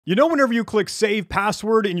You know, whenever you click Save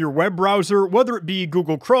Password in your web browser, whether it be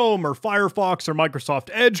Google Chrome or Firefox or Microsoft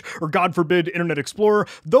Edge or, God forbid, Internet Explorer,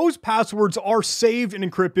 those passwords are saved and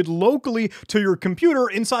encrypted locally to your computer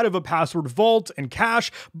inside of a password vault and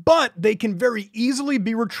cache, but they can very easily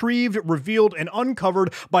be retrieved, revealed, and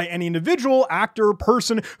uncovered by any individual, actor,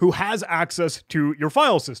 person who has access to your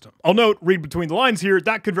file system. I'll note, read between the lines here,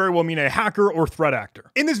 that could very well mean a hacker or threat actor.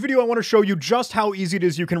 In this video, I want to show you just how easy it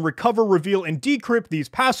is you can recover, reveal, and decrypt these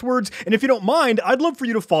passwords, and if you don't mind, I'd love for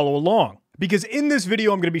you to follow along. Because in this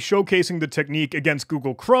video, I'm going to be showcasing the technique against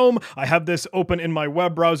Google Chrome. I have this open in my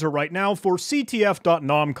web browser right now for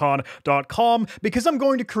ctf.nomcon.com because I'm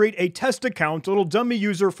going to create a test account, a little dummy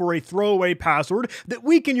user for a throwaway password that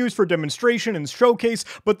we can use for demonstration and showcase.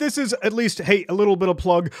 But this is at least, hey, a little bit of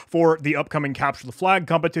plug for the upcoming Capture the Flag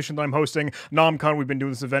competition that I'm hosting. NomCon, we've been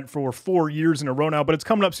doing this event for 4 years in a row now, but it's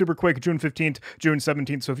coming up super quick, June 15th, June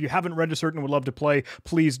 17th. So if you haven't registered and would love to play,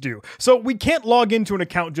 please do. So we can't log into an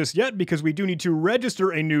account just yet because we do need to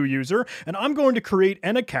register a new user, and I'm going to create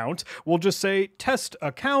an account. We'll just say test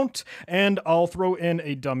account, and I'll throw in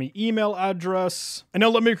a dummy email address. And now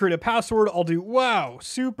let me create a password. I'll do wow,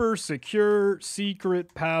 super secure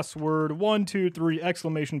secret password 123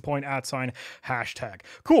 exclamation point @ hashtag.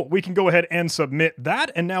 Cool. We can go ahead and submit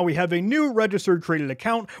that, and now we have a new registered created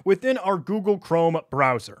account within our Google Chrome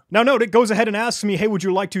browser. Now note, it goes ahead and asks me, hey, would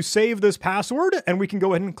you like to save this password? And we can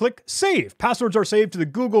go ahead and click save. Passwords are saved to the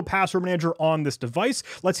Google Password Manager on this device.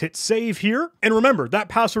 Let's hit save here. And remember, that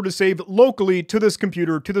password is saved locally to this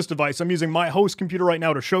computer, to this device. I'm using my host computer right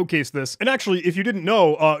now to showcase this. And actually, if you didn't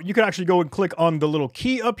know, you can actually go and click on the little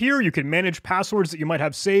key up here. You can manage passwords that you might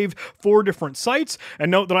have saved for different sites.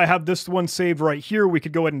 And note that I have this one saved right here. We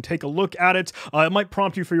could go ahead and take a look at it. It might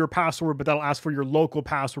prompt you for your password, but that'll ask for your local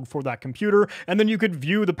password for that computer. And then you could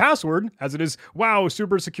view the password as it is, wow,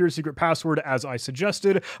 super secure secret password as I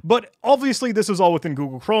suggested. But obviously this is all within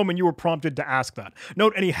Google Chrome and you were prompted to ask that.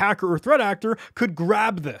 Note, any hacker or threat actor could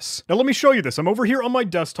grab this. Now let me show you this. I'm over here on my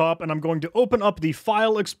desktop and I'm going to open up the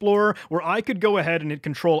File Explorer where I could go ahead and hit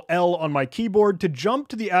Control L on my keyboard to jump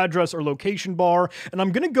to the address or location bar, and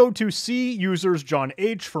I'm going to go to C users John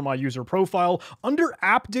H for my user profile under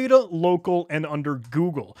App Data, Local, and under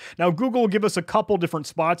Google. Now Google will give us a couple different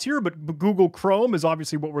spots here, but Google Chrome is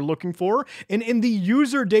obviously what we're looking for. And in the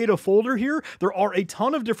user data folder here, there are a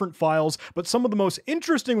ton of different files, but some of the most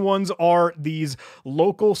interesting ones are these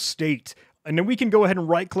local state. And then we can go ahead and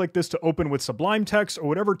right-click this to open with Sublime Text or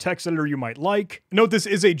whatever text editor you might like. Note this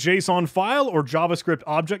is a JSON file or JavaScript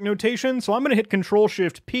object notation, so I'm going to hit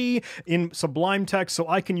Control-Shift-P in Sublime Text so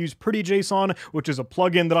I can use Pretty JSON, which is a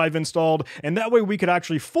plugin that I've installed, and that way we could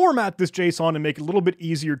actually format this JSON and make it a little bit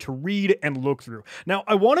easier to read and look through. Now,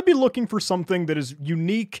 I want to be looking for something that is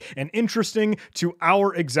unique and interesting to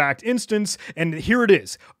our exact instance, and here it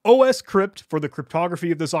is. OS crypt for the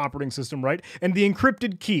cryptography of this operating system, right? And the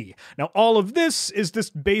encrypted key. Now, all of this is this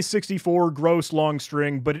base 64 gross long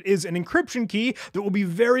string, but it is an encryption key that will be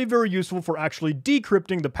very, very useful for actually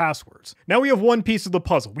decrypting the passwords. Now we have one piece of the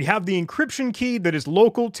puzzle. We have the encryption key that is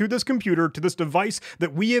local to this computer, to this device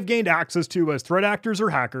that we have gained access to as threat actors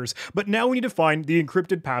or hackers, but now we need to find the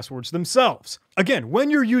encrypted passwords themselves. Again,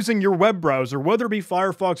 when you're using your web browser, whether it be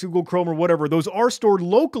Firefox, Google Chrome, or whatever, those are stored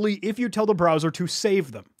locally if you tell the browser to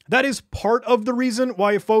save them. That is part of the reason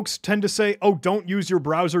why folks tend to say, oh, don't use your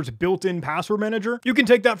browser's built-in password manager. You can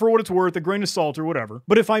take that for what it's worth, a grain of salt or whatever.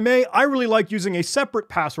 But if I may, I really like using a separate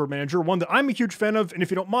password manager, one that I'm a huge fan of, and if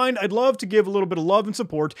you don't mind, I'd love to give a little bit of love and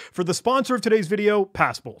support for the sponsor of today's video,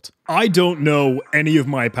 Passbolt. I don't know any of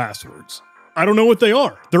my passwords. I don't know what they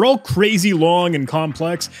are. They're all crazy long and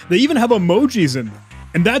complex. They even have emojis in them.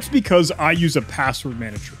 And that's because I use a password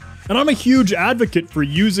manager. And I'm a huge advocate for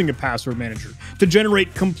using a password manager to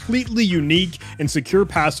generate completely unique and secure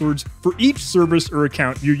passwords for each service or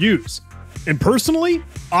account you use. And personally,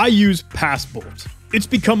 I use Passbolt. It's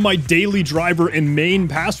become my daily driver and main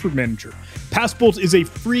password manager. Passbolt is a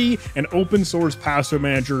free and open source password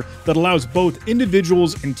manager that allows both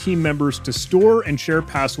individuals and team members to store and share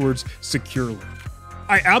passwords securely.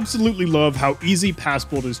 I absolutely love how easy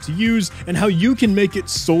Passbolt is to use and how you can make it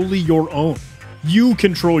solely your own. You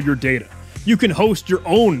control your data. You can host your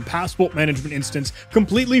own Passbolt management instance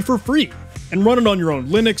completely for free and run it on your own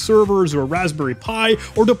Linux servers or Raspberry Pi,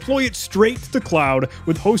 or deploy it straight to the cloud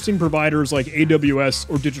with hosting providers like AWS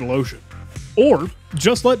or DigitalOcean. Or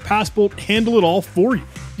just let Passport handle it all for you.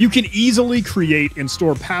 You can easily create and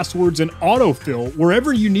store passwords and autofill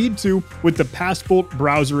wherever you need to with the Passport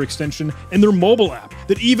browser extension and their mobile app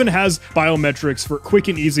that even has biometrics for quick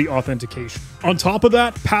and easy authentication. On top of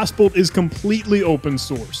that, Passport is completely open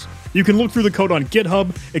source. You can look through the code on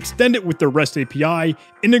GitHub, extend it with their REST API,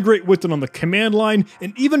 integrate with it on the command line,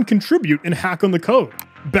 and even contribute and hack on the code.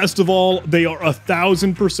 Best of all, they are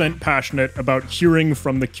 1000% passionate about hearing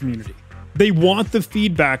from the community. They want the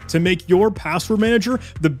feedback to make your password manager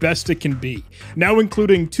the best it can be, now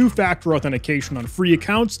including two-factor authentication on free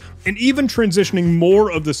accounts, and even transitioning more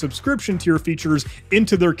of the subscription tier features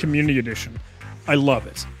into their community edition. I love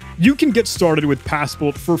it. You can get started with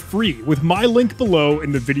Passport for free with my link below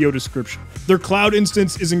in the video description. Their cloud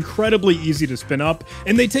instance is incredibly easy to spin up,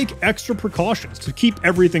 and they take extra precautions to keep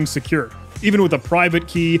everything secure, even with a private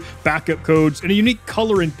key, backup codes, and a unique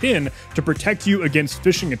color and PIN to protect you against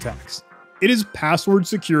phishing attacks. It is password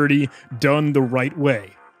security done the right way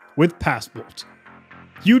with Passport.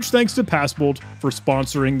 Huge thanks to Passport for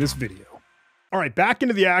sponsoring this video. All right, back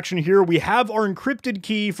into the action here. We have our encrypted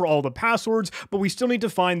key for all the passwords, but we still need to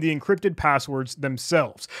find the encrypted passwords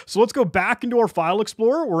themselves. So let's go back into our file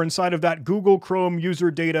explorer. We're inside of that Google Chrome user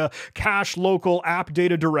data cache local app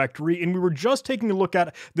data directory, and we were just taking a look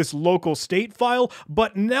at this local state file,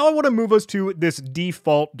 but now I want to move us to this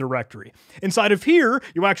default directory. Inside of here,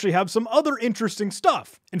 you actually have some other interesting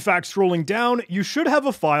stuff. In fact, scrolling down, you should have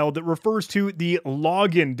a file that refers to the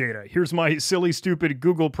login data. Here's my silly, stupid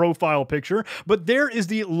Google profile picture. But there is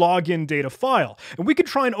the login data file. And we could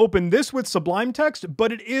try and open this with Sublime Text,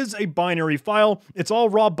 but it is a binary file. It's all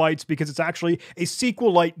raw bytes because it's actually a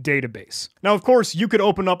SQLite database. Now, of course, you could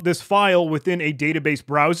open up this file within a database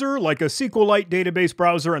browser, like a SQLite database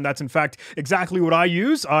browser, and that's in fact exactly what I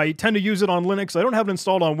use. I tend to use it on Linux. I don't have it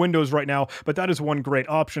installed on Windows right now, but that is one great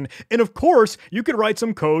option. And of course, you could write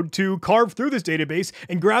some code to carve through this database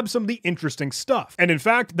and grab some of the interesting stuff. And in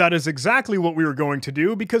fact, that is exactly what we were going to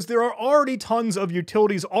do because there are already tons of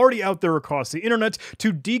utilities already out there across the internet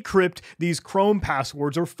to decrypt these Chrome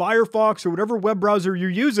passwords or Firefox or whatever web browser you're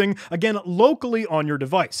using, again, locally on your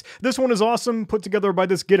device. This one is awesome, put together by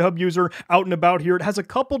this GitHub user out and about here. It has a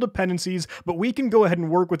couple dependencies, but we can go ahead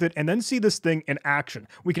and work with it and then see this thing in action.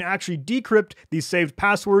 We can actually decrypt these saved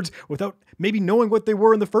passwords without maybe knowing what they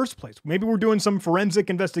were in the first place. Maybe we're doing some forensic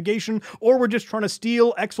investigation, or we're just trying to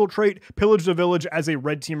steal, exfiltrate, pillage the village as a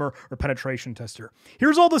red teamer or penetration tester.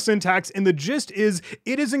 Here's all the syntax, and the gist is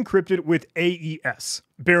it is encrypted with AES.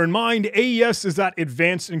 Bear in mind, AES is that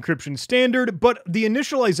advanced encryption standard, but the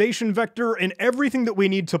initialization vector and everything that we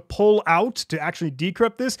need to pull out to actually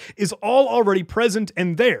decrypt this is all already present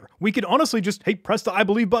and there. We could honestly just, hey, press the I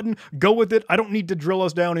believe button, go with it. I don't need to drill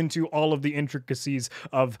us down into all of the intricacies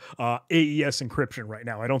of AES encryption right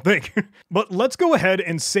now, I don't think. But let's go ahead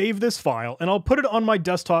and save this file, and I'll put it on my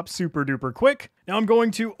desktop super duper quick. Now I'm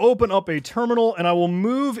going to open up a terminal, and I will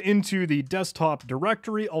move into the desktop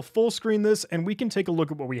directory. I'll full screen this, and we can take a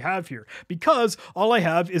look at what we have here, because all I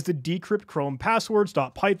have is the decrypt chrome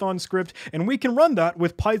passwords.python script, and we can run that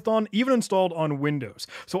with Python even installed on Windows.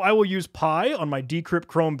 So I will use py on my decrypt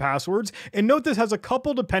chrome passwords, and note this has a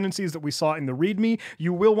couple dependencies that we saw in the README.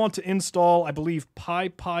 You will want to install, I believe,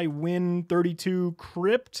 pywin32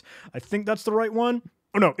 crypt. I think that's the right one.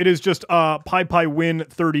 Oh no, it is just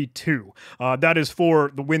pywin32. That is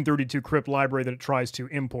for the win32 crypt library that it tries to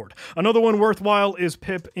import. Another one worthwhile is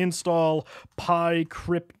pip install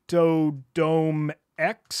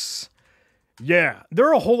pycryptodomex. Yeah, there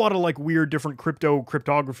are a whole lot of like weird different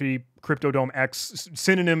cryptography, Cryptodome X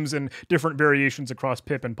synonyms and different variations across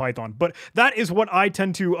pip and Python. But that is what I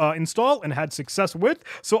tend to install and had success with.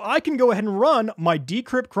 So I can go ahead and run my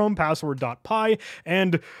decrypt chrome password.py,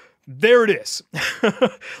 and there it is.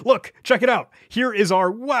 Look, check it out. Here is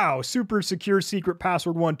our, wow, super secure secret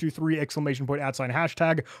password 123 exclamation point @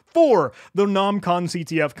 hashtag for the NomCon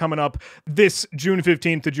CTF coming up this June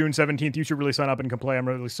 15th to June 17th. You should really sign up and play. I'm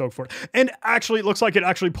really stoked for it. And actually, it looks like it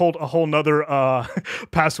actually pulled a whole nother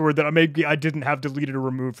password that maybe I didn't have deleted or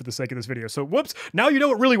removed for the sake of this video. So whoops, now you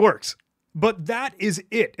know it really works. But that is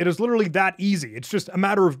it. It is literally that easy. It's just a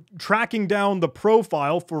matter of tracking down the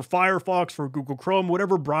profile for Firefox, for Google Chrome,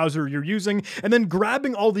 whatever browser you're using, and then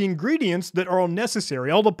grabbing all the ingredients that are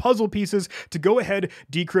necessary, all the puzzle pieces to go ahead,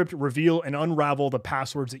 decrypt, reveal, and unravel the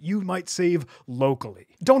passwords that you might save locally.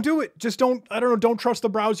 Don't do it. Just don't trust the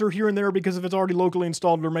browser here and there, because if it's already locally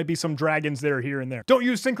installed, there might be some dragons there here and there. Don't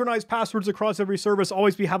use synchronized passwords across every service.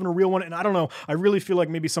 Always be having a real one. And I don't know, I really feel like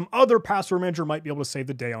maybe some other password manager might be able to save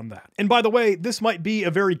the day on that. And by by the way, this might be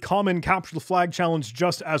a very common capture the flag challenge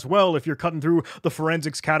just as well if you're cutting through the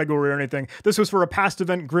forensics category or anything. This was for a past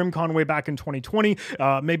event, GrimCon, way back in 2020.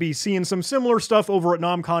 Maybe seeing some similar stuff over at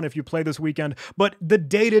NomCon if you play this weekend. But the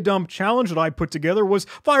data dump challenge that I put together was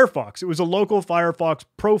Firefox. It was a local Firefox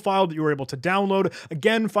profile that you were able to download.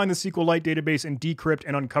 Again, find the SQLite database and decrypt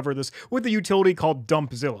and uncover this with a utility called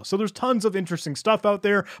Dumpzilla. So there's tons of interesting stuff out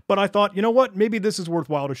there, but I thought, you know what, maybe this is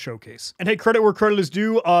worthwhile to showcase. And hey, credit where credit is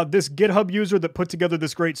due. This GitHub user that put together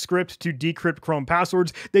this great script to decrypt Chrome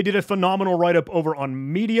passwords, they did a phenomenal write-up over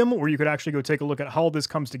on Medium where you could actually go take a look at how this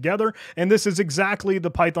comes together. And this is exactly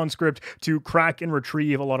the Python script to crack and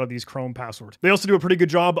retrieve a lot of these Chrome passwords. They also do a pretty good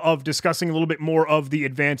job of discussing a little bit more of the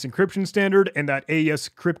advanced encryption standard and that AES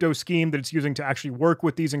crypto scheme that it's using to actually work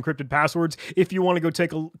with these encrypted passwords. If you want to go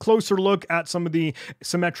take a closer look at some of the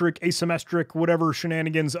symmetric, asymmetric, whatever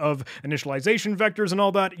shenanigans of initialization vectors and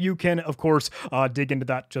all that, you can, of course, dig into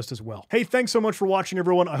that just as well. Hey, thanks so much for watching,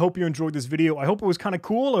 everyone. I hope you enjoyed this video. I hope it was kind of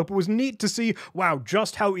cool. I hope it was neat to see, wow,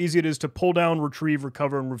 just how easy it is to pull down, retrieve,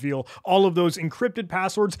 recover, and reveal all of those encrypted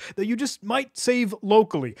passwords that you just might save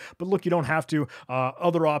locally. But look, you don't have to.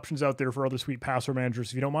 Other options out there for other sweet password managers.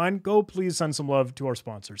 If you don't mind, go please send some love to our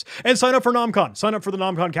sponsors. And sign up for NomCon. Sign up for the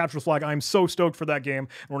NomCon Capture the Flag. I'm so stoked for that game, and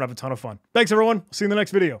we're going to have a ton of fun. Thanks, everyone. See you in the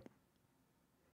next video.